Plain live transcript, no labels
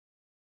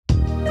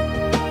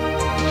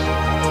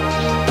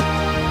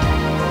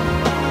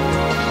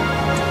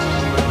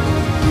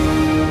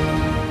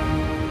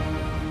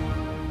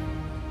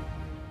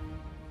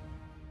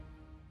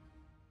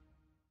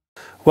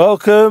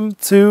Welcome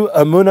to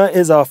Emuna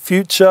is our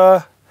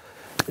future.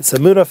 It's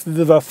Emuna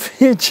with our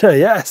future.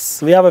 Yes,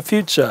 we have a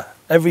future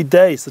every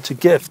day. Such a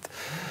gift.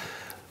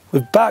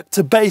 We're back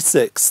to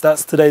basics.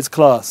 That's today's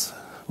class.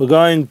 We're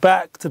going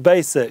back to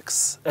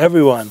basics,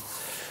 everyone.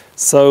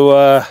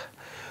 So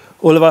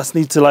all of us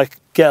need to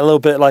get a little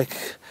bit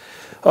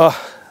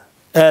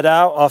aired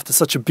out after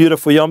such a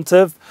beautiful Yom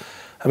Tov.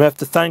 And we have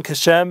to thank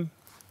Hashem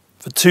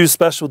for 2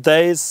 special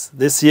days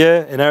this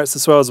year in Eretz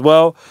Yisrael as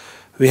well.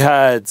 We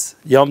had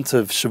Yom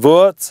Tov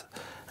Shavuot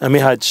and we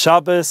had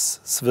Shabbos.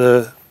 So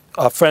for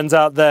our friends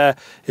out there,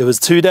 it was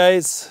 2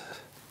 days.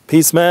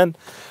 Peace, man.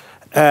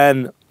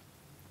 And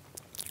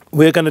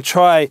we're going to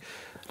try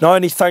not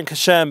only thank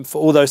Hashem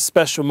for all those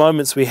special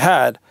moments we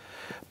had,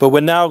 but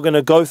we're now going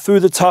to go through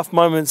the tough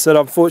moments that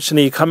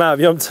unfortunately you come out of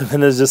Yom Tov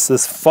and there's just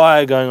this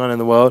fire going on in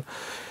the world.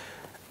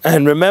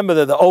 And remember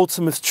that the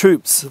ultimate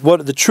truths,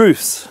 what are the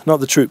truths? Not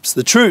the troops,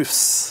 the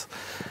truths.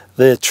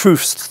 The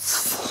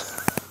truths.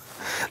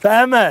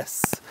 The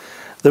MS.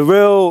 The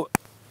real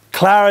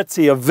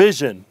clarity of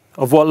vision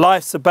of what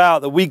life's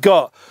about that we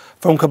got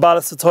from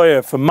Kabalos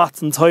HaTorah, from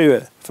Matan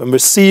Torah, from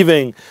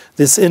receiving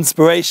this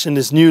inspiration,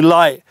 this new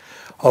light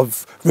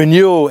of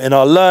renewal in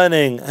our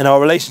learning and our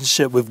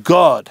relationship with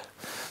God.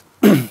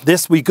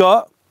 This we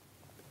got.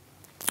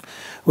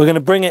 We're going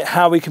to bring it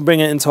how we can bring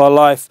it into our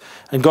life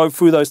and go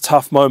through those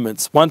tough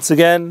moments. Once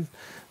again,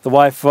 the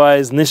Wi-Fi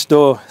is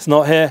Nishdor, it's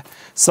not here.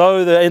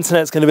 So the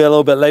internet's going to be a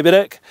little bit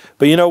lebedik.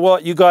 But you know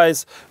what, you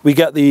guys, we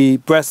get the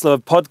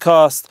Breslov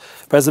podcast,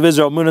 Breslov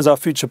Israel, Emuna is our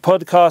future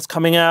podcast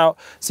coming out.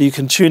 So you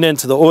can tune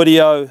into the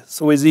audio.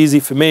 It's always easy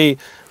for me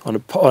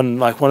on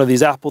like one of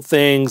these Apple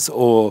things,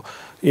 or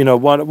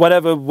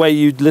whatever way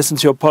you listen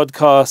to your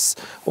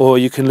podcasts, or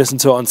you can listen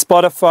to it on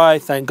Spotify.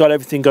 Thank God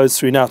everything goes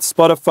through now to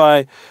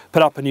Spotify.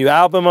 Put up a new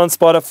album on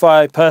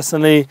Spotify.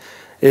 Personally,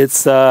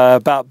 it's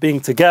about being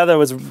together. It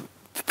was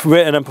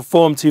written and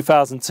performed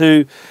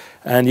 2002,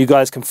 and you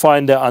guys can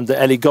find it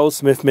under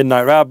Goldsmith,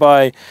 Midnight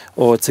Rabbi,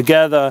 or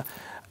Together.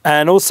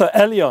 And also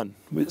Elion.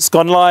 It's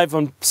gone live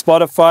on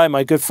Spotify.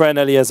 My good friend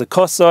Eliezer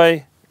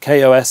Kosoy,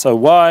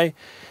 Kosoy,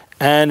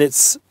 and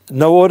it's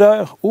no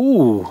audio.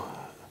 Ooh.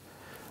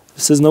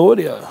 This is no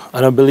audio.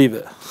 I don't believe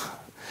it.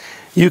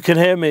 You can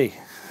hear me.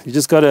 You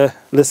just got to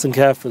listen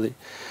carefully.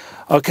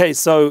 Okay,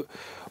 so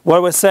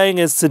what we're saying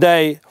is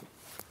today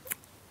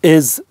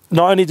is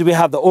not only do we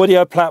have the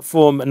audio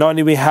platform, and not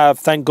only we have,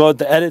 thank God,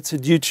 the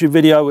edited YouTube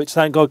video, which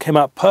thank God came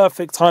out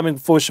perfect timing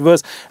before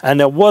Shavuos, and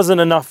there wasn't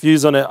enough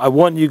views on it. I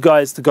want you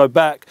guys to go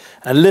back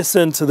and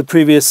listen to the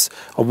previous,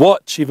 or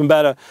watch even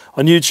better,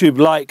 on YouTube,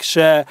 like,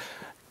 share,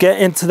 get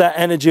into that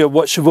energy of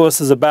what Shavuos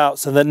is about,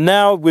 so that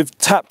now we've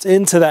tapped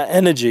into that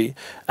energy,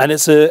 and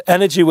it's an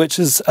energy which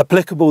is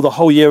applicable the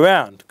whole year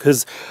round.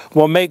 Because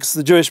what makes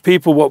the Jewish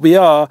people what we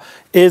are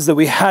is that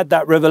we had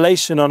that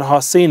revelation on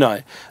Har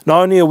Sinai.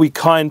 Not only are we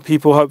kind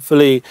people,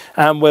 hopefully,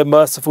 and we're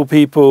merciful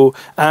people,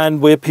 and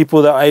we're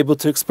people that are able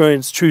to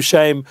experience true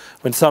shame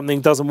when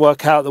something doesn't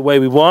work out the way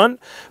we want,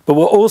 but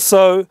we're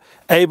also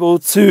able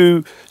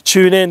to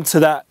tune into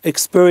that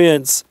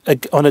experience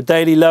on a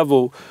daily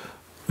level,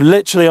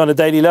 literally on a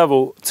daily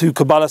level, to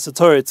Kabalos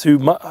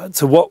HaTorah,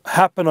 to what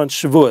happened on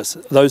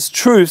Shavuos. Those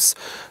truths,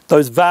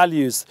 those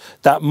values,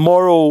 that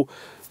moral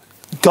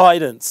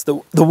guidance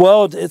the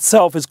world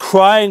itself is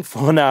crying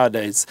for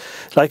nowadays.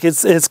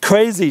 It's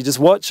crazy. Just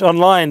watch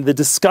online the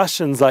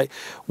discussions, like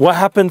what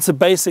happened to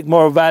basic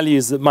moral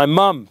values that my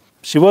mum,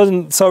 she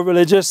wasn't so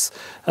religious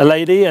a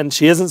lady, and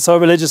she isn't so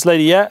religious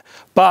lady yet,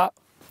 but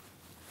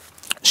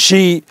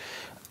she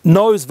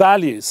knows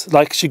values.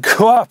 Like, she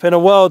grew up in a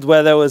world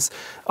where there was,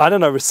 I don't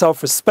know,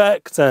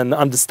 self-respect and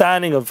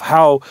understanding of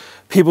how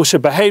people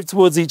should behave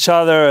towards each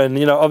other, and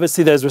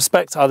obviously there's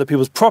respect to other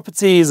people's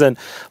properties, and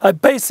like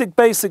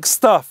basic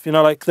stuff,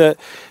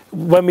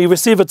 when we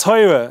receive a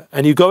Torah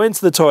and you go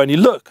into the Torah and you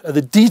look at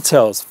the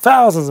details,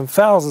 thousands and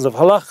thousands of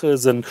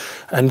halachas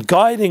and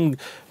guiding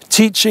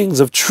teachings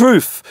of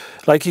truth,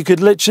 like you could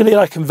literally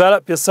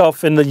envelop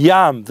yourself in the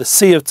yam, the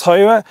sea of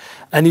Torah,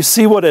 and you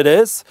see what it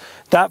is.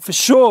 That for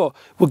sure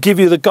will give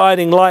you the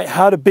guiding light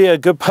how to be a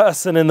good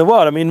person in the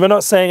world. I mean, we're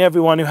not saying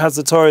everyone who has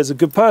the Torah is a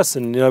good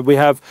person. We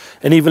have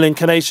an evil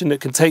inclination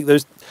that can take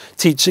those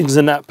teachings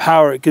and that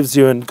power it gives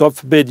you, and God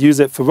forbid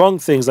use it for wrong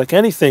things, like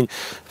anything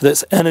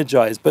that's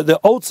energized. But the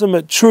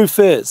ultimate truth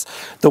is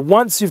that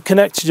once you've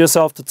connected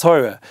yourself to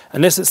Torah,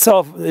 and this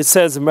itself, it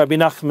says in Rabbi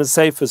Nachman's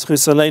Seifers,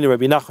 Chus Aleinu,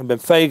 Rabbi Nachman ben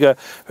Feiga,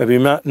 Rabbi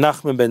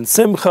Nachman ben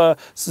Simcha,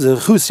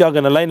 Chus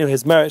Yagan Aleinu,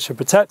 his merit should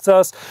protect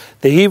us,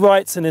 that he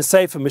writes in his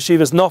Sefer,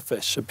 Meshivas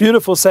Nofesh, a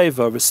beautiful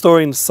Sefer,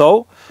 Restoring the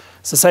Soul.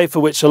 It's a sefer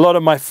which a lot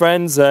of my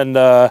friends, and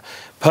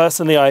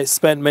personally I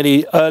spent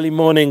many early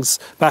mornings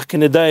back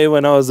in the day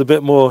when I was a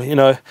bit more,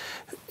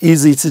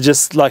 easy to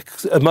just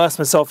immerse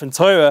myself in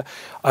Torah.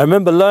 I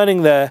remember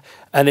learning there,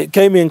 and it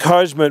gave me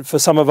encouragement for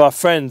some of our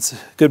friends.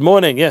 Good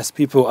morning. Yes,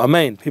 people,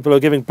 amen. People are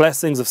giving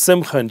blessings of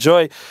simcha and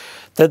joy.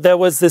 That there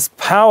was this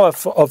power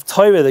of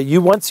Torah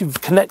that once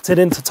you've connected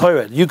into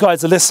Torah, you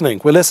guys are listening.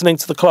 We're listening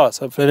to the class.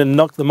 Hopefully I didn't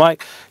knock the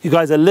mic. You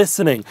guys are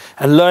listening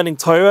and learning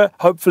Torah.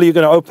 Hopefully you're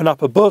going to open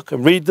up a book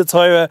and read the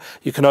Torah.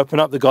 You can open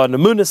up the Garden of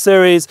Emuna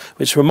series,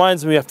 which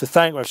reminds me we have to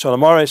thank Rav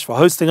Shalom Aresh for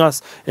hosting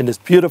us in this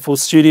beautiful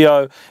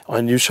studio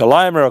on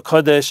Yerushalayim or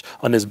Kodesh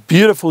on this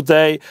beautiful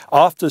day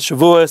after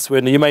Shavuos. We're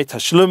in the Yomei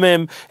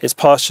Tashlumim. It's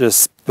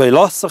Parshas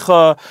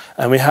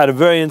and we had a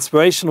very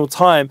inspirational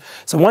time.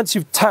 So once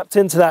you've tapped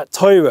into that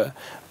Torah,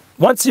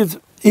 once you've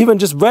even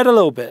just read a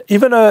little bit,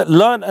 even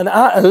learned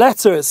a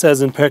letter, it says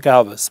in Perek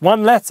Avos,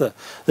 one letter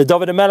that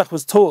David HaMelech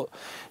was taught,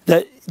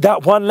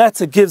 that one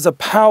letter gives a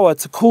power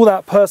to call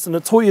that person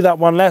that taught you that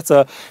one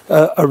letter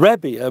a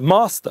Rebbe, a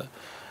master.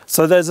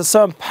 So there's a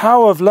certain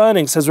power of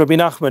learning, says Rabbi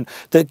Nachman,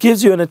 that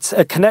gives you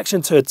a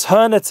connection to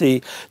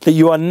eternity that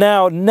you are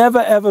now never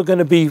ever going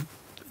to be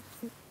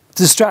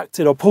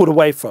distracted or pulled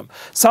away from.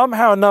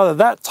 Somehow or another,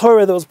 that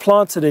Torah that was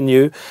planted in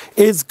you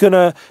is going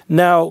to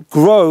now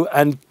grow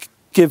and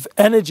give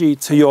energy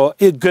to your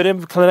good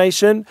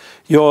inclination,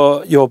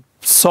 your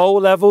soul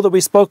level that we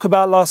spoke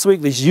about last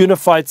week, this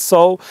unified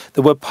soul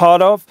that we're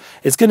part of.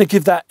 It's going to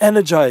give that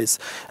energize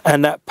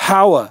and that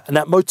power and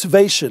that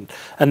motivation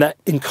and that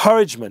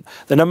encouragement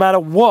that no matter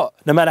what,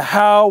 no matter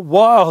how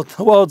wild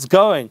the world's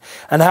going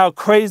and how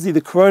crazy the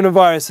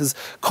coronavirus has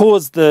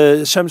caused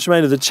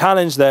the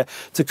challenge there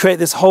to create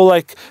this whole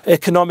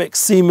economic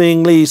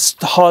seemingly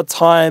hard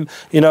time.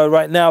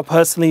 Right now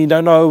personally you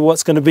don't know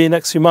what's going to be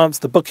next few months.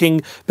 The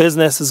booking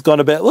business has gone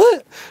a bit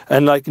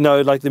and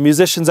the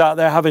musicians out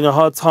there having a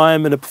hard time,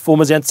 and the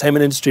performers, the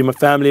entertainment industry my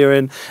family are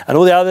in, and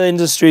all the other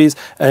industries,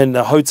 and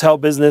the hotel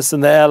business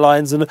and the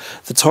airlines and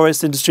the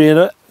tourist industry,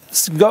 and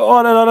go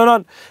on and on and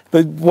on.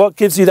 But what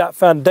gives you that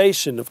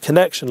foundation of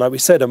connection, like we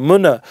said,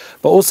 Emuna,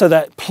 but also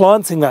that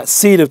planting that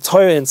seed of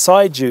Torah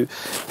inside you,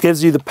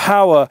 gives you the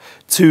power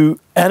to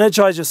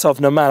energize yourself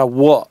no matter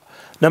what.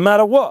 No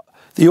matter what.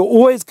 You're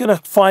always going to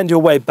find your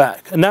way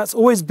back. And that's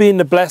always been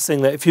the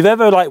blessing, that if you've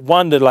ever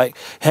wondered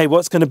hey,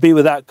 what's going to be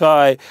with that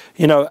guy,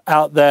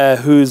 out there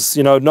who's,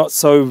 not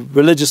so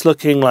religious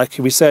looking, like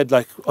we said,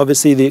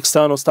 obviously the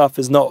external stuff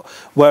is not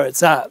where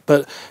it's at.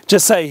 But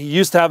just say he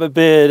used to have a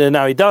beard and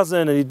now he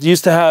doesn't, and he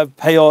used to have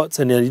payots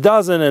and he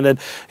doesn't. And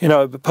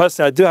then,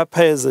 personally, I do have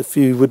payers if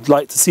you would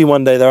like to see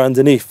one day, they're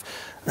underneath.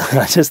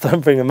 I just don't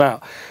bring them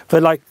out.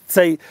 But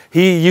say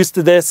he used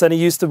to this, and he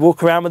used to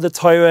walk around with the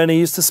Torah, and he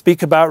used to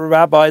speak about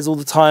rabbis all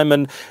the time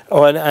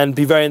and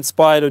be very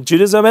inspired of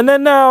Judaism, and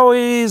then now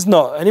he's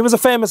not. And he was a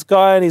famous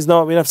guy, and he's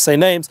not. We don't have to say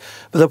names.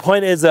 But the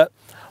point is that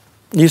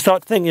you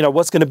start to think,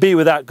 what's going to be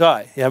with that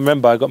guy? Yeah,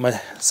 remember, I got my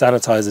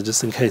sanitizer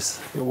just in case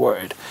you're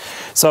worried.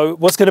 So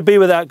what's going to be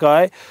with that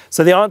guy?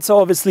 So the answer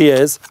obviously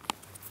is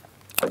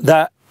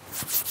that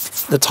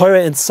the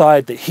Torah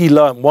inside that he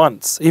learned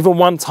once, even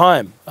one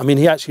time. I mean,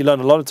 he actually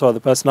learned a lot of Torah, the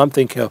person I'm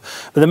thinking of.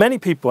 But there are many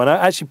people, and I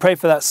actually pray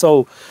for that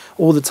soul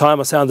all the time.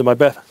 I say under my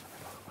breath,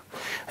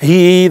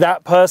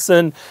 that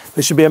person,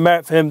 there should be a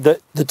merit for him,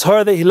 that the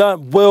Torah that he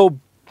learned will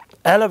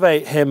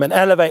elevate him and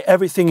elevate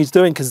everything he's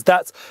doing, because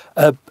that's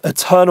an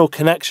eternal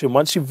connection.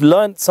 Once you've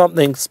learned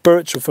something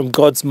spiritual from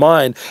God's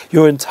mind,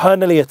 you're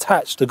internally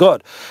attached to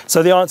God.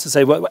 So the answer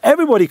is, well,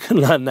 everybody can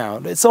learn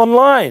now. It's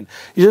online.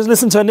 You just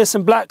listen to a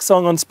Nissan Black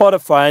song on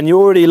Spotify and you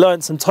already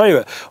learned some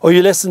Torah. Or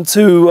you listen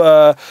to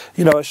a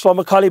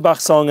Shlomo Kalibach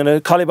song and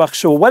a Kalibach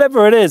shul,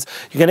 whatever it is,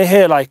 you're going to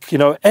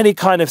hear any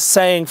kind of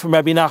saying from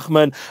Rabbi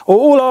Nachman, or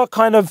all our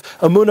kind of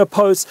Emuna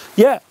posts.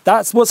 Yeah,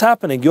 that's what's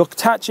happening. You're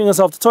attaching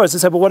yourself to Torah. So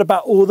say, but what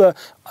about all the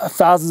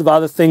thousands of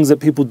other things that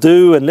people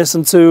do and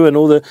listen to, and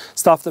all the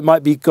stuff that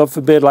might be, God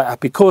forbid, like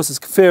apikosis,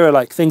 kafira,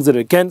 like things that are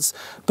against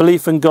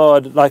belief in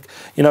God.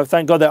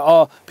 Thank God there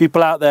are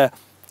people out there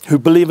who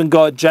believe in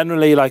God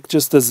generally,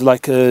 just as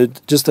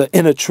just an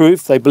inner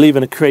truth. They believe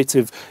in a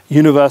creative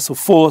universal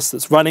force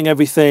that's running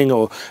everything,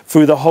 or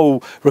through the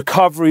whole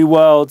recovery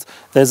world,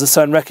 there's a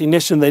certain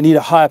recognition they need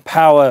a higher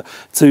power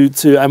to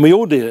and we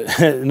all need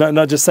it.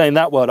 Not just saying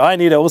that word, I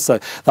need it also.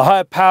 The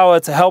higher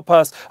power to help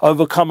us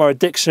overcome our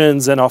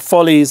addictions and our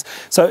follies.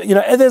 So,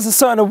 there's a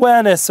certain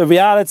awareness of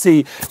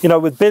reality,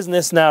 with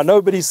business now.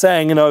 Nobody's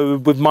saying,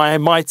 with my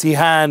mighty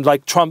hand,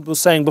 like Trump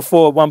was saying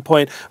before at one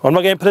point. Well, I'm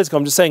not getting political,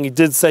 I'm just saying he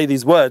did say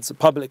these words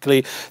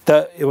publicly,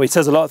 that he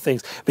says a lot of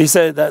things, but he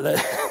said that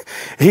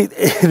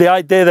the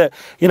idea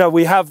that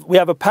we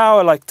have a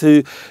power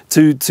to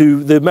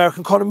the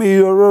American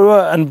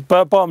economy, and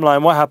bottom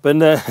line, what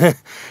happened?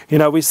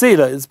 We see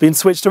that it's been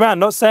switched around.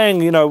 Not saying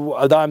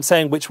that I'm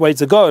saying which way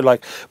to go,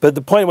 but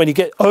the point, when you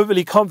get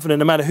overly confident,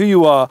 no matter who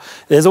you are,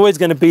 there's always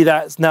going to be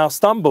that now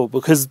stumble,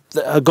 because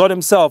God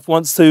Himself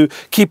wants to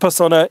keep us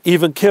on an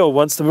even keel,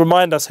 wants to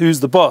remind us who's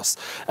the boss,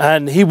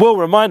 and He will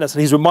remind us,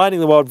 and He's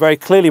reminding the world very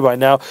clearly right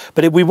now.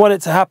 But we want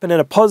it to happen in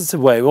a positive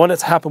way. We want it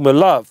to happen with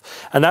love.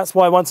 And that's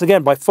why, once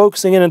again, by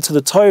focusing into the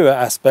Torah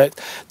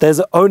aspect,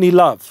 there's only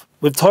love.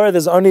 With Torah,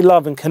 there's only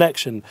love and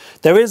connection.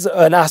 There is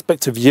an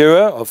aspect of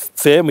yira, of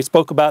fear, and we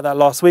spoke about that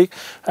last week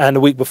and the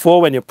week before.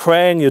 When you're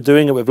praying, you're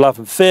doing it with love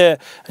and fear,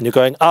 and you're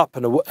going up,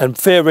 and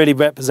fear really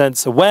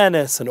represents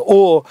awareness and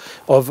awe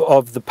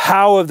of the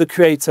power of the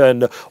Creator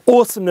and the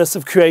awesomeness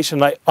of creation.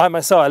 Like I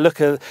myself, I look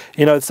at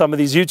some of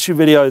these YouTube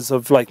videos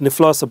of like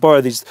Niflos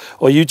Abora, these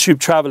or YouTube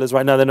travelers.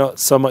 Right now, they're not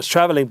so much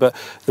traveling, but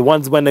the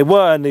ones when they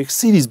were, and you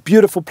see these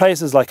beautiful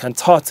places like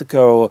Antarctica,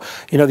 or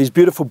these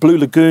beautiful blue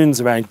lagoons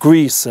around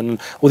Greece, and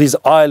all these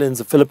islands,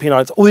 the Philippine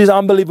Islands, all these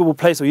unbelievable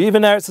places. Or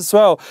even Eretz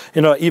Israel,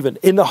 even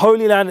in the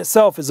Holy Land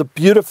itself is a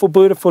beautiful,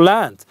 beautiful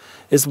land.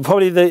 It's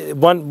probably the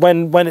one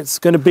when it's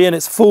going to be in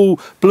its full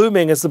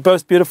blooming. It's the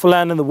most beautiful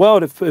land in the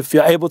world. If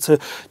you're able to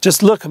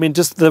just look, I mean,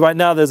 right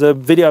now there's a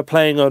video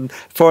playing on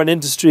Foreign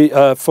Industry,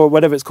 for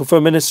whatever it's called,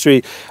 Foreign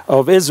Ministry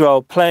of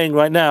Israel, playing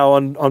right now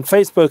on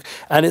Facebook,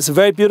 and it's a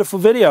very beautiful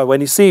video.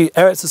 When you see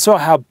Eretz Israel,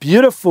 how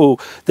beautiful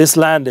this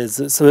land is.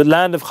 It's a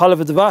land of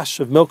chalav v'dvash,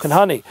 of milk and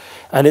honey,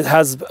 and it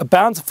has a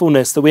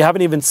bountifulness that we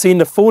haven't even seen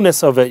the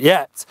fullness of it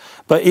yet.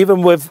 But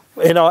even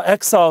in our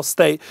exile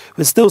state,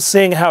 we're still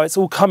seeing how it's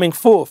all coming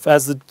forth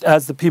as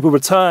the people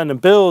return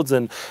and build,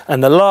 and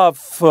the love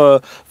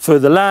for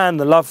the land,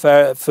 the love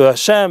for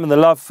Hashem, and the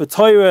love for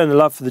Torah, and the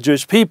love for the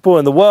Jewish people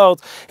and the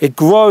world. It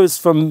grows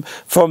from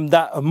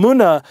that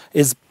Emuna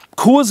is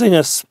causing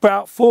a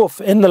sprout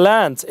forth in the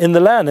land, in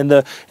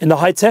the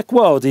high-tech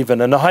world even.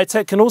 And the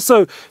high-tech can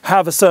also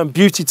have a certain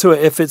beauty to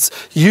it if it's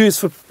used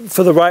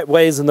for the right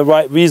ways and the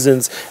right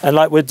reasons. And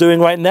like we're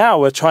doing right now,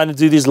 we're trying to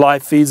do these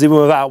live feeds even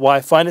without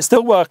Wi-Fi, and it's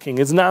still working.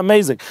 Isn't that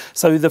amazing?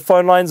 So the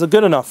phone lines are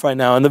good enough right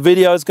now, and the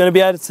video is going to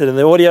be edited, and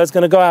the audio is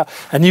going to go out,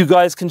 and you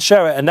guys can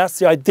share it. And that's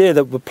the idea,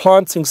 that we're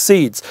planting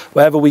seeds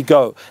wherever we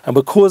go, and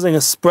we're causing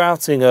a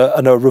sprouting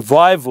and a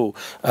revival,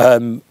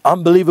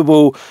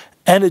 unbelievable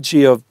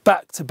energy of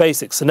back to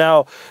basics. So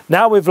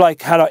now we've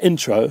like had our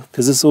intro,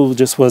 because this all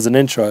just was an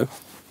intro.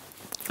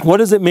 What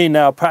does it mean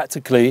now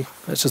practically?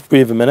 Let's just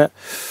breathe a minute.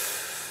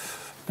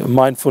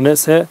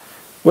 Mindfulness here.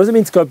 What does it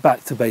mean to go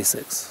back to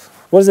basics?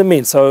 What does it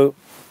mean? So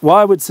what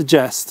I would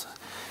suggest,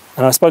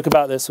 and I spoke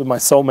about this with my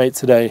soulmate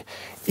today,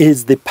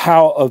 is the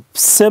power of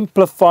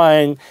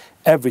simplifying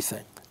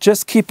everything.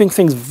 Just keeping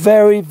things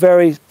very,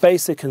 very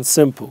basic and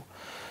simple.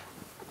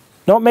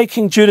 Not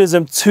making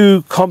Judaism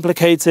too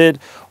complicated,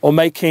 or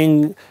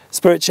making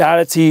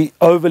spirituality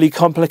overly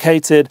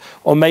complicated,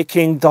 or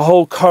making the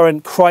whole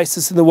current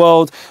crisis in the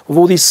world with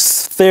all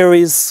these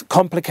theories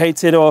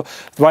complicated, or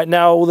right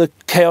now all the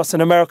chaos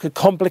in America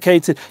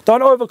complicated.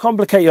 Don't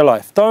overcomplicate your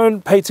life.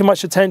 Don't pay too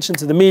much attention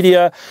to the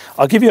media.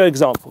 I'll give you an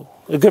example.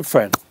 A good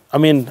friend. I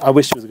mean, I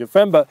wish he was a good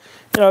friend, but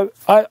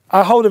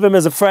I hold of him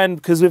as a friend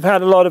because we've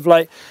had a lot of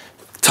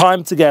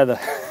time together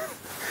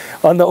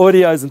on the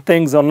audios and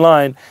things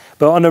online.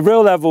 But on a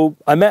real level,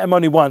 I met him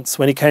only once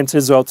when he came to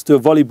Israel to do a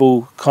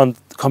volleyball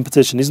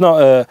competition. He's not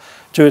a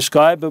Jewish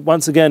guy, but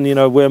once again,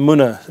 we're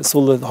Emuna. It's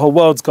all the whole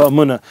world's got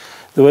Emuna.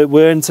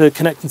 We're into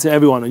connecting to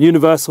everyone on a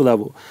universal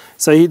level.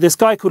 So this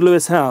guy called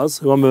Lewis Howes,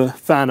 who I'm a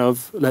fan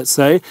of, let's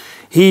say,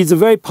 he's a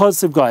very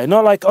positive guy.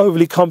 Not like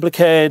overly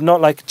complicated,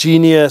 not like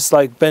genius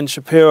like Ben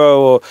Shapiro,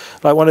 or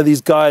like one of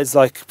these guys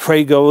like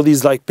Prager, all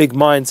these like big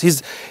minds. He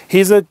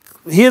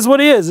is what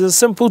he is. He's a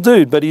simple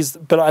dude,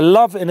 but I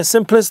love, in a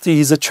simplicity,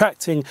 he's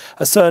attracting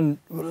a certain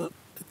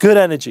good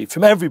energy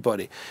from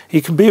everybody.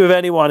 He can be with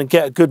anyone and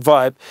get a good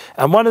vibe.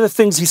 And one of the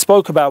things he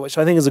spoke about, which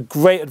I think is a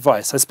great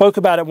advice, I spoke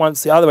about it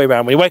once the other way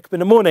around. When you wake up in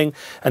the morning,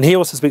 and he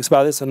also speaks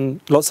about this,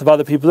 and lots of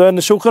other people do, and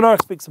the Shulchan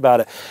Aruch speaks about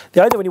it.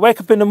 The idea when you wake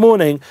up in the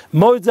morning,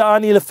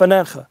 Moda'ani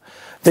lefanecha,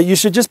 that you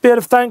should just be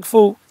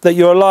thankful that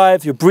you're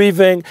alive, you're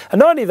breathing, and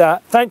not only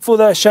that, thankful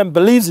that Hashem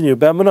believes in you.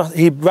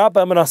 He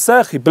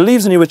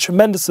believes in you with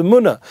tremendous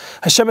emunah.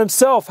 Hashem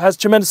himself has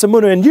tremendous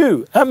emunah in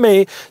you and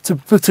me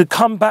to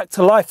come back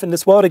to life in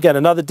this world again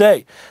another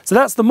day. So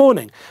that's the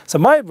morning. So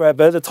my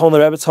Rebbe, the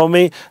Tolner Rebbe, told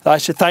me that I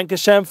should thank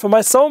Hashem for my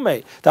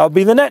soulmate. That would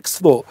be the next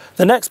thought,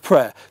 the next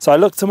prayer. So I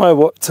look to my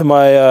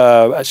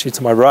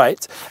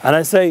right, and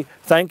I say,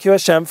 thank you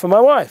Hashem for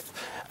my wife.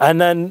 And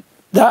then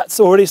that's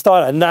already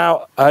started. And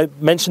now, I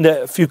mentioned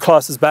it a few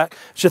classes back,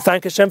 should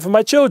thank Hashem for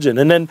my children.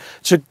 And then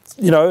should,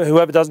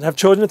 whoever doesn't have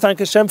children, thank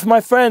Hashem for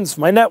my friends,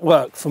 for my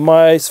network, for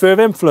my sphere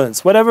of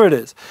influence, whatever it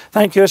is.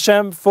 Thank you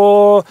Hashem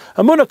for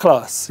a Emuna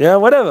class,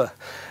 whatever.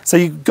 So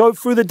you go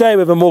through the day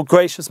with a more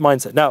gracious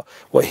mindset. Now,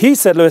 what he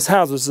said, Lewis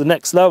Howes, was the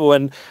next level,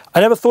 and I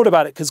never thought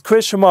about it, because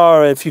Krish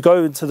Shamar, if you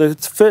go into the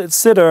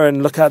Siddur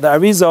and look at the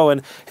Arizal,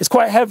 and it's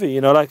quite heavy,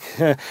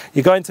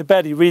 you go into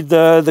bed, you read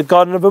the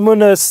Garden of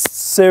Emuna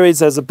series,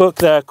 there's a book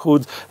there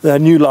called The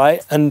New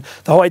Light, and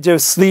the whole idea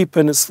of sleep,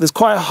 and there's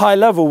quite a high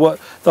level, what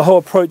the whole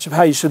approach of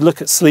how you should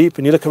look at sleep,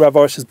 and you look at Rav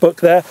Arush's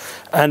book there,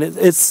 and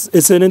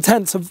it's an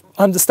intensive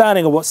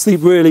understanding of what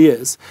sleep really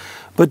is.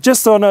 But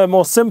just on a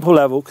more simple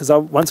level, because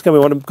once again we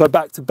want to go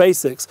back to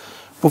basics,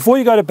 before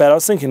you go to bed, I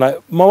was thinking, my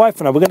wife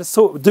and I, we're going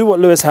to do what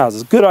Lewis Howes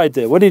is. Good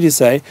idea. What did he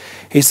say?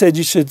 He said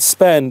you should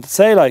spend,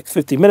 say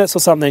 50 minutes or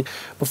something,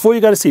 before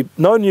you go to sleep.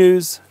 No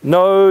news,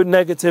 no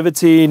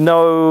negativity,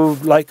 no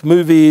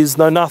movies,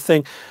 no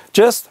nothing.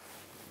 Just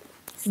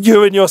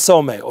you and your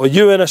soulmate, or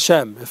you and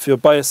Hashem, if you're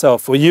by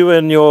yourself, or you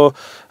and your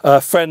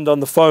friend on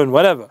the phone,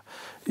 whatever.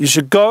 You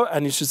should go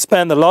and you should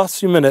spend the last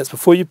few minutes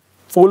before you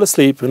fall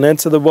asleep and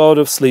enter the world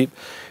of sleep.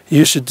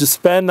 You should just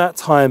spend that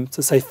time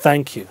to say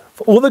thank you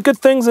for all the good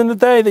things in the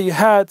day that you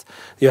had.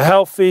 You're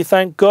healthy,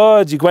 thank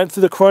God. You went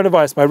through the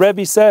coronavirus. My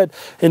Rebbe said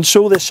in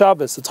Shul this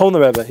Shabbos, I told the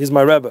Rebbe, he's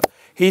my Rebbe.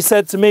 He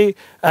said to me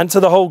and to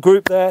the whole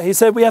group there, he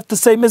said, we have to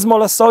say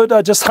Mizmor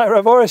Soda, just like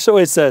Rav Orish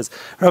always says.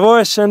 Rav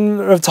Orish and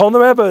Rav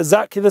Tolna Rebbe,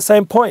 exactly the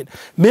same point.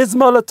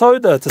 Mizmor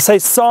Toda, to say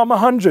Psalm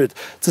 100,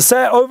 to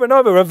say it over and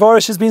over. Rav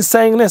Orish has been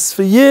saying this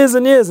for years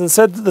and years, and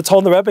said to the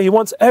Tolna Rebbe, he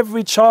wants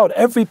every child,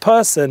 every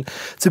person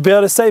to be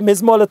able to say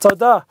Mizmor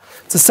Toda,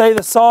 to say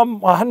the Psalm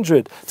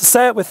 100, to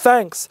say it with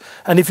thanks.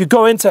 And if you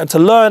go into it and to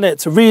learn it,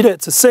 to read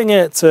it, to sing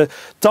it, to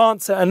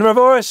dance it, and Rav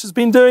Orish has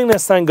been doing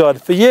this, thank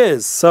God, for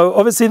years. So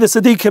obviously the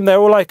Tzaddikim,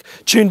 they're all like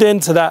tuned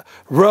into that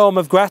realm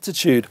of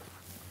gratitude.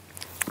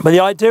 But the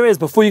idea is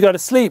before you go to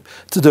sleep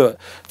to do it.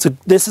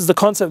 This is the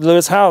concept of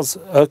Lewis Howes,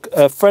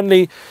 a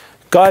friendly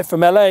guy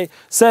from LA,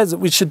 says that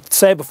we should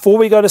say before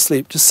we go to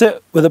sleep, just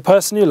sit with a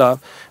person you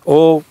love,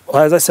 or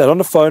as I said, on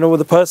the phone, or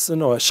with a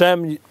person, or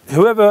Hashem,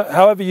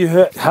 however you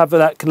have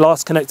that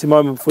last connecting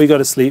moment before you go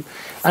to sleep,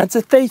 and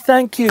to say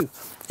thank you.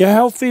 You're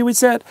healthy, we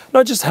said.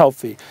 Not just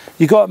healthy.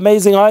 You got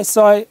amazing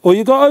eyesight, or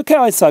you got okay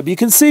eyesight, but you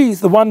can see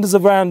the wonders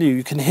around you.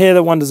 You can hear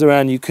the wonders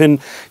around you. You can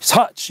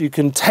touch, you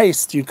can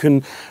taste, you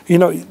can,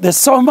 there's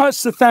so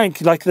much to thank.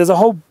 Like there's a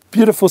whole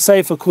beautiful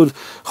sefer called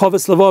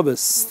Chovos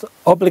Levovos,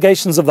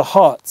 Obligations of the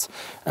Heart.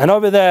 And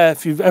over there,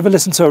 if you've ever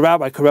listened to a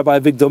rabbi called Rabbi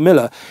Avigdor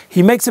Miller,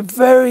 he makes a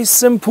very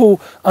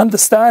simple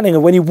understanding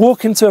of when you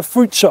walk into a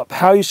fruit shop,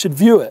 how you should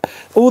view it.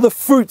 All the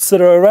fruits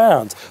that are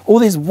around, all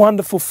these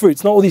wonderful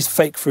fruits, not all these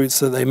fake fruits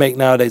that they make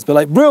nowadays, but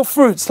like real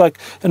fruits, like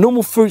a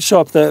normal fruit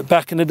shop that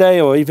back in the day,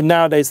 or even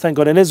nowadays, thank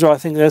God in Israel, I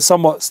think there's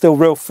somewhat still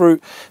real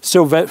fruit,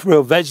 still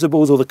real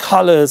vegetables, all the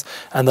colors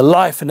and the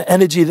life and the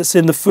energy that's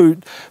in the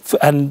fruit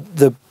and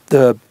the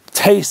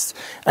taste,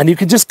 and you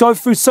can just go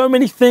through so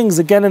many things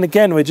again and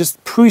again. We just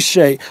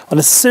appreciate on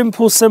a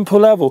simple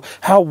level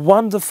how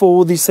wonderful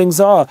all these things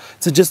are,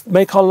 to just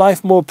make our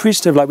life more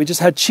appreciative. Like we just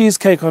had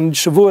cheesecake on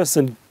Shavuos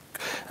and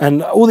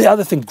all the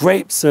other things,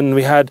 grapes, and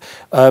we had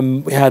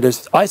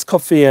iced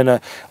coffee and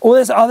all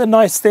those other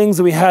nice things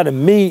that we had,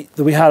 and meat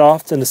that we had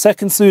after, and the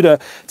second Suda,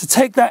 to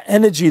take that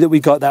energy that we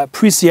got, that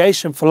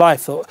appreciation for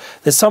life.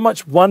 There's so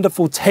much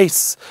wonderful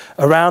tastes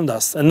around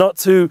us, and not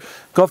to,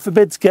 God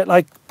forbid, to get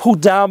like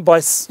pulled down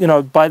by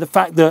by the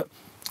fact that,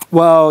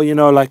 well,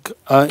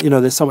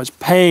 there's so much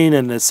pain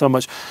and there's so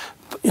much.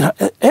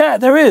 Yeah,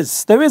 there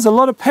is a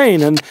lot of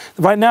pain, and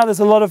right now there's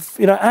a lot of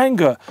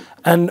anger,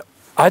 and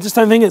I just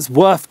don't think it's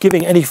worth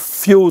giving any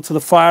fuel to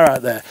the fire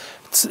out there.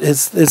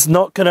 It's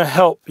not going to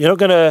help. You're not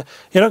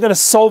going to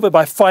solve it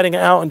by fighting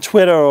it out on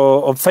Twitter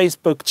or on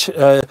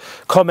Facebook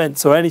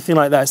comments or anything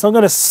like that. It's not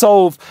going to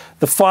solve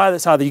the fire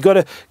that's out there. You've got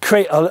to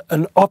create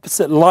an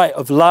opposite light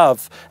of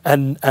love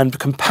and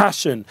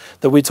compassion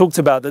that we talked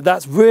about.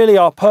 That's really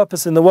our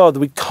purpose in the world. That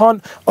we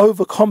can't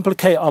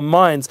overcomplicate our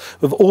minds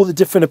with all the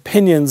different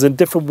opinions and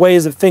different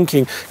ways of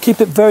thinking.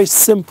 Keep it very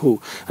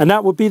simple, and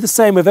that would be the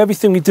same with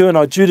everything we do in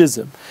our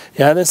Judaism.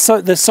 Yeah,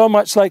 there's so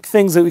much like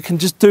things that we can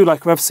just do.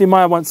 Like Rav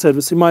Simaya once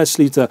said. Simaya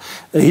Shlita,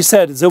 he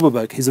said at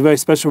Zilberberg, he's a very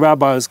special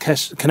rabbi I was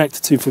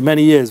connected to for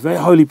many years, very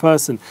holy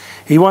person.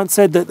 He once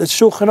said that the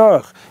Shulchan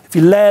Aruch, if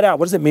you lay it out,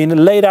 what does it mean? A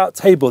laid out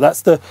table.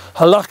 That's the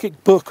halakhic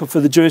book for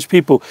the Jewish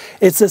people.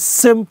 It's a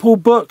simple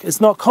book. It's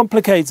not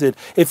complicated.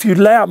 If you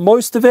lay out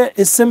most of it,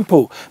 it's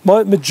simple.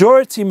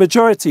 Majority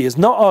is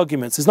not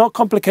arguments. It's not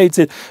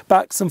complicated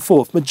backs and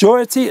forth.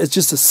 Majority is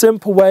just a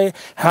simple way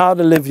how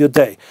to live your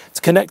day.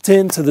 To connect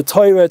into the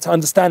Torah, to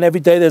understand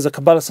every day there's a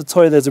Kabalos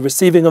HaTorah, there's a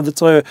receiving of the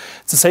Torah,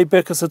 to say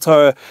Birkas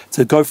HaTorah,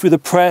 to go through the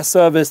prayer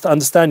service, to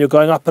understand you're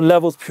going up in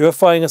levels,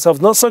 purifying yourself.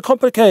 Not so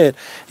complicated.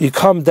 You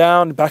come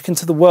down back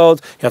into the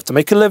world. You have to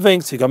make a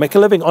living, so you got to make a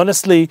living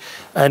honestly,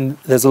 and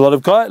there's a lot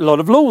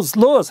of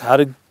laws how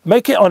to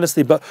make it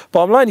honestly. But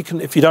bottom line,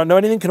 if you don't know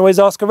anything, you can always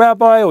ask a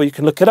rabbi, or you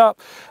can look it up.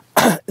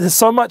 There's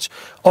so much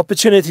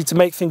opportunity to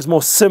make things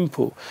more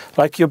simple.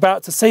 Like you're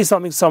about to say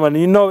something to someone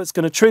and you know it's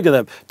going to trigger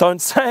them. Don't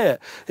say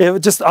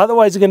it.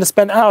 Otherwise you're going to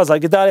spend hours.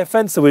 Like Gedalia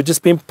Fencer, we've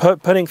just been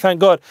putting,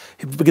 thank God,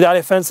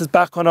 Gedalia Fencer's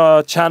back on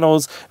our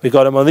channels. We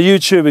got him on the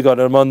YouTube, we got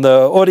him on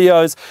the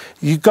audios.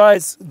 You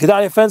guys,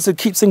 Gedalia Fencer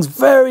keeps things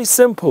very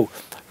simple.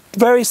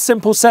 Very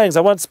simple sayings.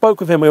 I once spoke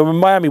with him. We were in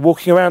Miami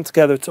walking around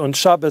together on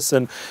Shabbos,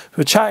 and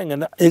we were chatting,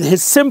 and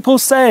his simple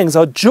sayings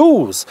are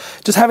jewels.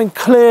 Just having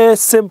clear,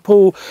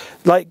 simple,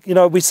 like,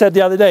 we said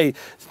the other day,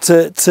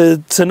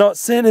 to not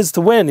sin is to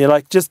win. You're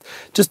like, just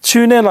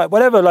tune in, like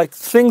whatever, like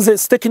things that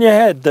stick in your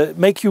head that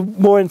make you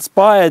more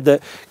inspired,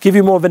 that give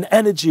you more of an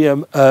energy,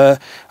 a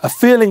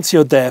feeling to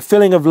your day, a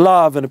feeling of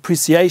love and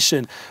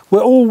appreciation.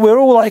 We're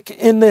all like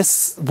in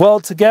this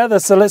world together.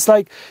 So let's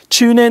like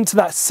tune into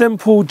that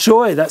simple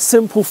joy, that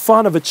simple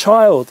fun of a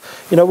child.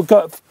 You know, we've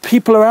got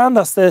people around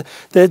us, they're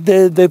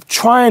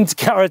trying to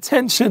get our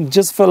attention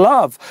just for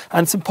love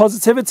and some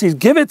positivity.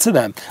 Give it to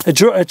them.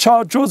 A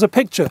child draws a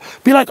picture.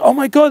 Be like, oh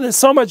my God, there's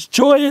so much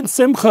joy and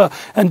simcha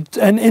and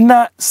in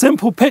that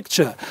simple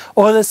picture.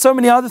 Or there's so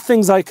many other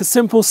things like a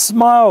simple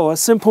smile, a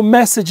simple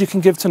message you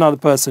can give to another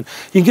person.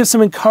 You can give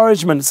some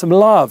encouragement, some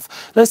love.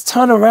 Let's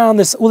turn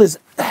around all this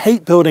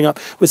hate building up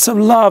with some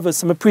love and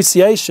some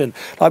appreciation.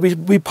 Like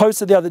we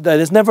posted the other day,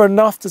 there's never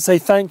enough to say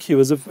thank you,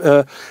 as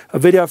a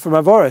video from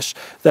Avorish,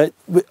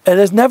 and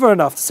there's never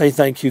enough to say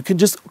thank you. You can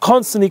just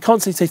constantly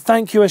say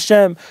thank you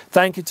Hashem,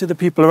 thank you to the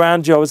people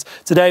around you.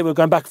 Today we're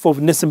going back and forth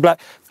with Nissim Black.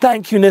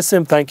 Thank you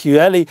Nissim, thank you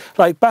Eli.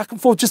 Like back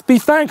and forth, just be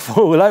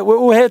thankful. Like we're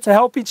all here to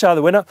help each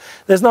other. We're not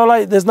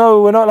like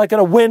going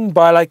to win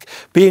by like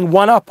being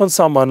one up on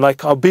someone,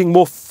 like getting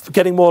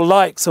more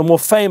likes or more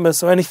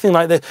famous or anything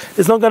like that.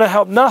 It's not going to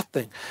help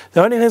nothing.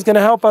 The only thing that's going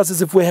to help us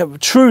is if we have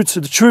true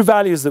to the true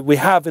values that we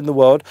have in the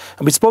world.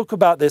 And we spoke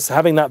about this,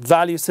 having that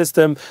value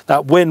system,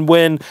 that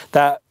win-win,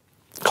 that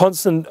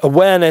constant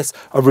awareness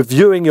of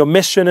reviewing your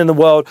mission in the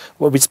world.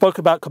 What we spoke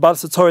about,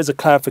 Kabalos HaTorah, is a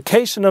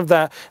clarification of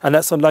that, and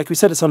that's on, like we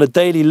said, it's on a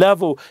daily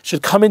level. It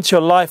should come into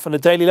your life on a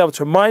daily level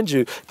to remind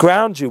you,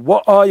 ground you.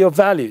 What are your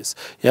values?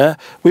 Yeah,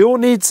 we all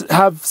need to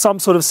have some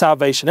sort of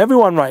salvation.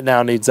 Everyone right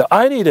now needs it.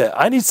 I need it.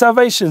 I need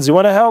salvations. You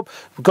want to help?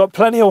 We've got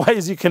plenty of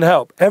ways you can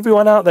help.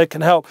 Everyone out there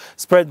can help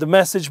spread the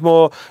message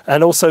more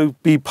and also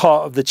be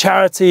part of the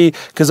charity,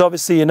 because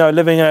obviously, you know,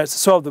 living in Eretz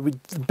Yisrael,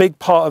 the big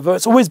part of it,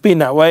 it's always been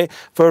that way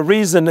for a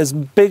reason. As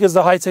big as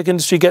the high-tech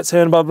industry gets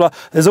here and blah, blah,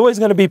 there's always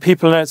going to be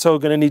people in Eretz Yisrael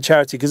going to need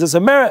charity, because it's a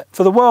merit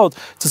for the world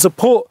to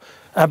support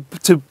and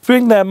to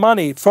bring their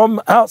money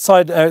from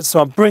outside Eretz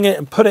Yisrael, bring it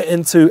and put it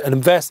into and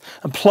invest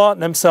and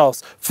plant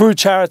themselves through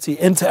charity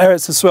into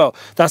Eretz Yisrael.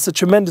 That's a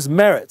tremendous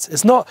merit.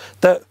 It's not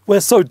that we're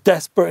so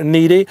desperate and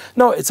needy.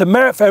 No, it's a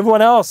merit for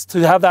everyone else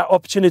to have that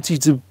opportunity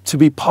to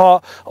be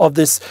part of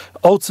this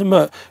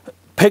ultimate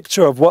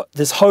picture of what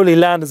this holy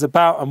land is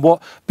about and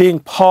what being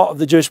part of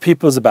the Jewish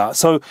people is about.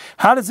 So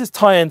how does this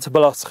tie into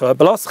Balos HaTorah?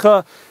 Balos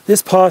HaTorah,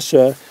 this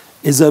parsha,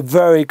 is a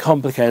very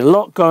complicated, a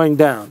lot going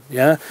down.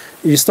 Yeah,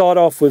 you start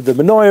off with the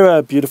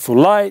menorah, beautiful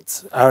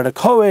light. Aaron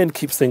HaKohen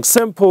keeps things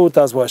simple,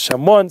 does what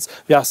Hashem wants.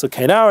 V'yasu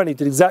Kain Aaron, he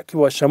did exactly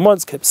what Hashem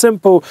wants, kept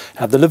simple.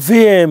 Have the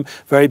Leviim,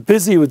 very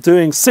busy with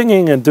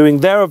singing and doing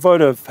their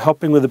avodah of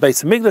helping with the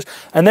Beis Hamikdash.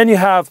 And then you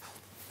have,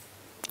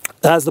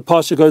 as the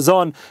parsha goes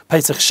on,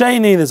 Pesach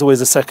Sheni, there's always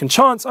a second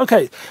chance.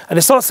 Okay, and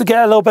it starts to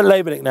get a little bit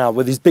laboric now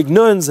with these big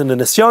nuns and the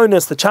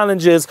nisyonos, the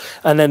challenges,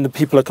 and then the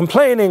people are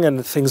complaining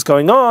and things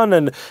going on,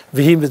 and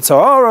V'him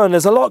v'tzarara, and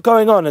there's a lot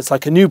going on. It's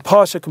like a new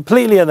parsha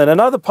completely, and then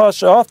another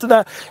parsha after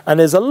that, and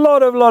there's a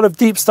lot of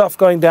deep stuff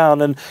going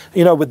down, and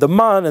you know, with the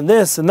man and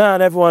this and that,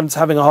 and everyone's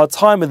having a hard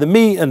time with the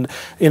meat, and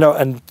you know,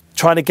 and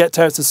trying to get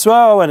to Eretz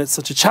Yisrael, and it's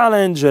such a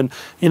challenge, and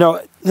you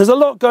know, there's a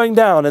lot going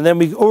down. And then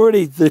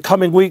the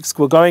coming weeks,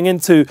 we're going in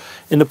the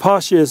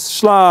Parshas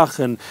Shlach,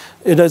 and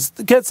it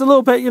gets a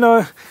little bit, you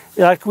know,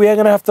 like we are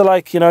going to have to,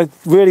 like, you know,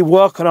 really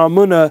work on our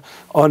Emuna,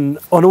 on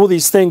all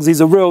these things.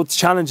 These are real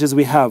challenges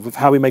we have with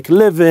how we make a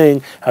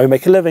living, how we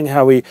feel about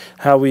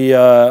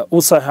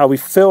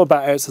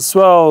Eretz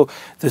Yisrael,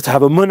 to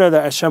have a Emuna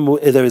that Hashem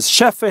there is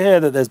shefa here,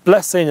 that there's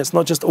blessing. It's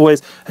not just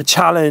always a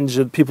challenge,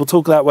 and people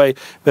talk that way,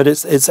 but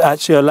it's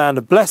actually a land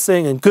of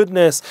blessing and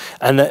goodness,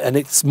 and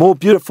it's more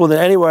beautiful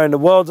than anywhere in the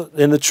world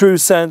in the true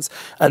sense.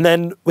 And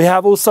then we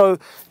have also,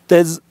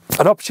 there's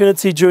an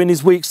opportunity during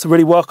these weeks to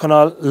really work on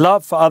our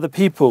love for other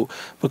people,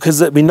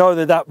 because we know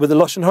that with the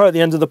Lashon Hara at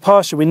the end of the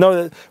Parsha, we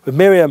know that with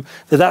Miriam,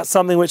 that's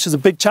something which is a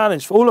big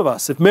challenge for all of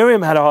us. If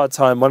Miriam had a hard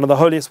time, one of the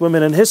holiest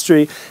women in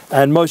history,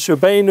 and Moshe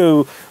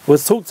Rabbeinu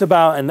was talked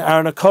about, and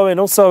Aaron HaKohen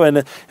also, and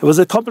it was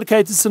a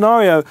complicated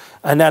scenario,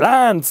 and that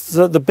land,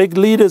 so the big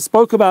leaders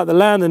spoke about the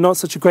land in not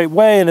such a great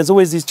way, and there's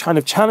always these kind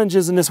of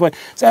challenges in this way.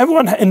 So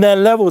everyone in their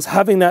level is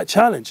having that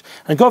challenge.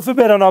 And God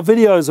forbid on our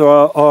videos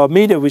or our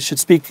media, we should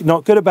speak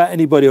not good about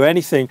anybody or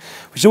anything.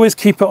 We should always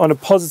keep it on a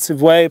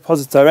positive way,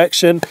 positive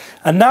direction,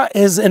 and that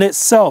is in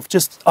itself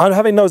just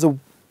having those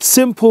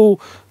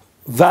simple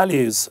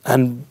values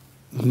and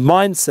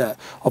mindset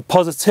of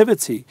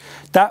positivity,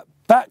 that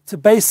back to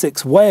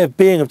basics way of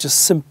being, of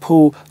just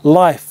simple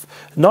life,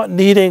 not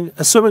needing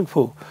a swimming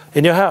pool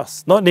in your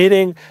house, not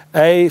needing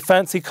a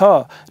fancy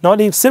car, not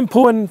needing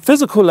simple and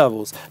physical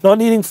levels, not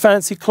needing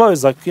fancy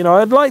clothes. Like, you know,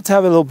 I'd like to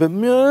have a little bit,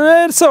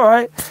 it's all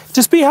right.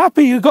 Just be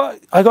happy.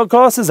 I got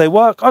glasses, they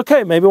work.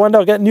 Okay, maybe one day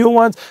I'll get new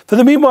ones. For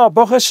the meanwhile,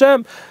 Baruch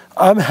Hashem,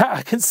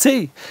 I can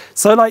see.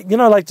 So like, you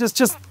know, like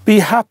just be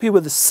happy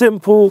with the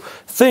simple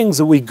things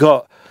that we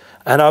got.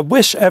 And I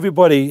wish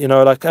everybody, you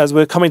know, like as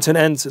we're coming to an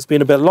end, it's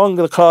been a bit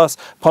longer, the class,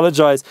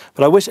 apologize,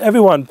 but I wish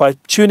everyone by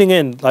tuning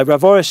in, like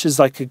Rav Orish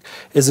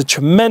is a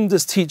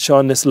tremendous teacher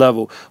on this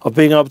level of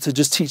being able to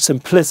just teach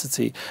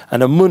simplicity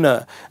and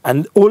Emuna,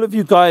 and all of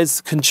you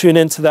guys can tune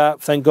into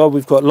that. Thank God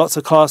we've got lots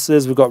of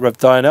classes. We've got Rav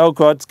Diane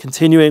Elgrod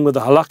continuing with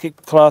the halakhic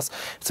class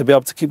to be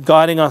able to keep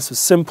guiding us with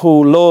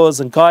simple laws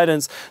and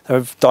guidance.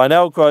 Rav Diane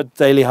Elgrod,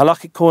 Daily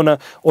Halakhic Corner.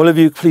 All of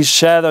you, please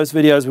share those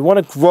videos. We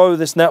want to grow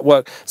this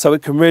network so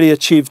it can really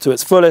achieve to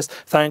its fullest.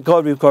 Thank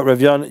God we've got Rav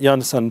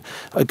Yonason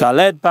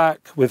Galed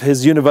back with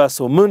his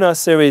Universal Emuna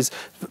series,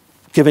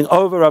 giving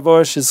over Rav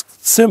Orish's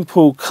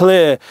simple,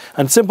 clear,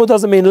 and simple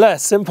doesn't mean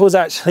less. Simple is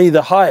actually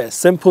the highest.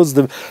 Simple is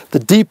the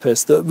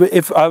deepest.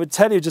 If I would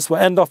tell you, just we'll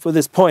end off with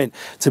this point,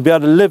 to be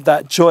able to live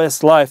that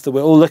joyous life that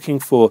we're all looking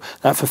for,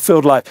 that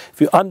fulfilled life.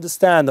 If you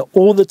understand that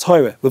all the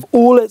Torah, with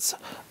all its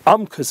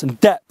umkus and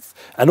depth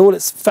and all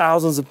its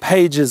thousands of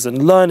pages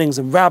and learnings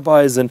and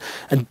rabbis and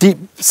deep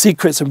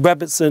secrets and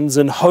rebbitzins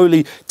and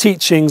holy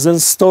teachings and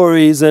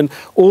stories and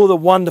all the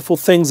wonderful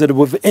things that are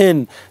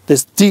within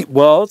this deep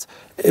world,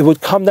 it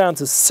would come down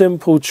to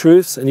simple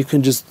truths, and you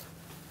can just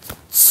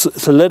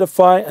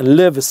solidify and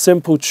live a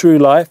simple, true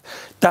life.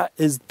 That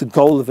is the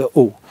goal of it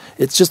all.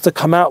 It's just to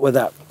come out with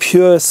that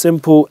pure,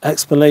 simple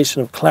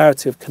explanation of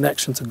clarity, of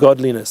connection to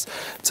godliness,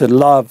 to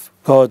love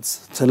God,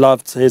 to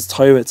love to His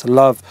Torah, to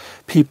love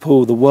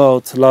people, the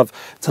world, to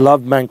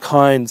love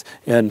mankind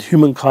and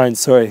humankind.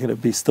 Sorry,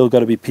 still got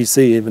to be PC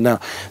even now.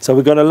 So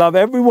we're going to love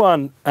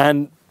everyone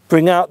and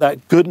bring out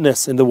that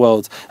goodness in the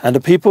world. And the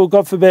people,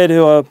 God forbid,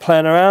 who are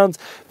playing around,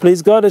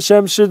 please God,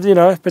 Hashem should,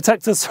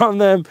 protect us from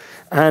them.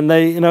 And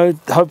they,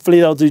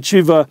 hopefully they'll do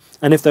tshuva.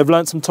 And if they've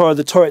learned some Torah,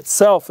 the Torah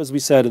itself, as we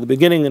said at the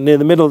beginning and near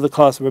the middle of the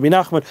class of Rabbi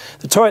Nachman,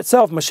 the Torah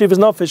itself, Mashivas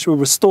Nefesh, will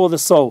restore the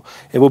soul.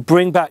 It will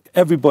bring back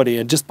everybody.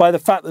 And just by the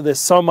fact that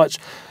there's so much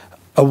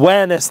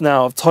awareness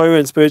now of Torah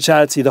and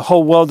spirituality, the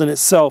whole world in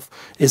itself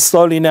is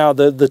slowly now,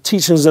 the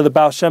teachings of the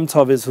Baal Shem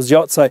Tov is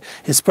Yotzai,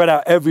 is spread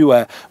out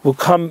everywhere, will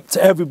come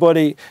to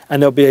everybody,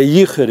 and there'll be a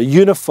yichud, a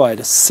unified,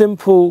 a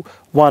simple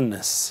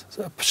oneness,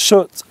 a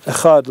pshut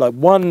echad, like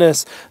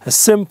oneness, a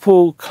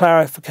simple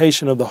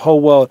clarification of the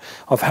whole world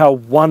of how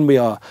one we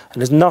are,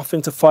 and there's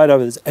nothing to fight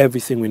over, there's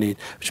everything we need.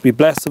 We should be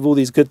blessed with all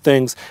these good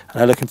things,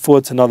 and I'm looking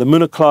forward to another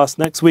Emuna class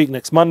next week,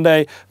 next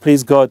Monday,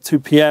 please God, 2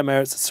 p.m.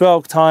 Eretz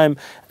Yisrael time,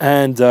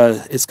 and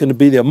it's going to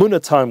be the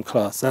Emuna time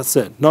class. That's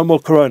it, no more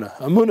Corona,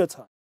 Emuna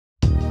time.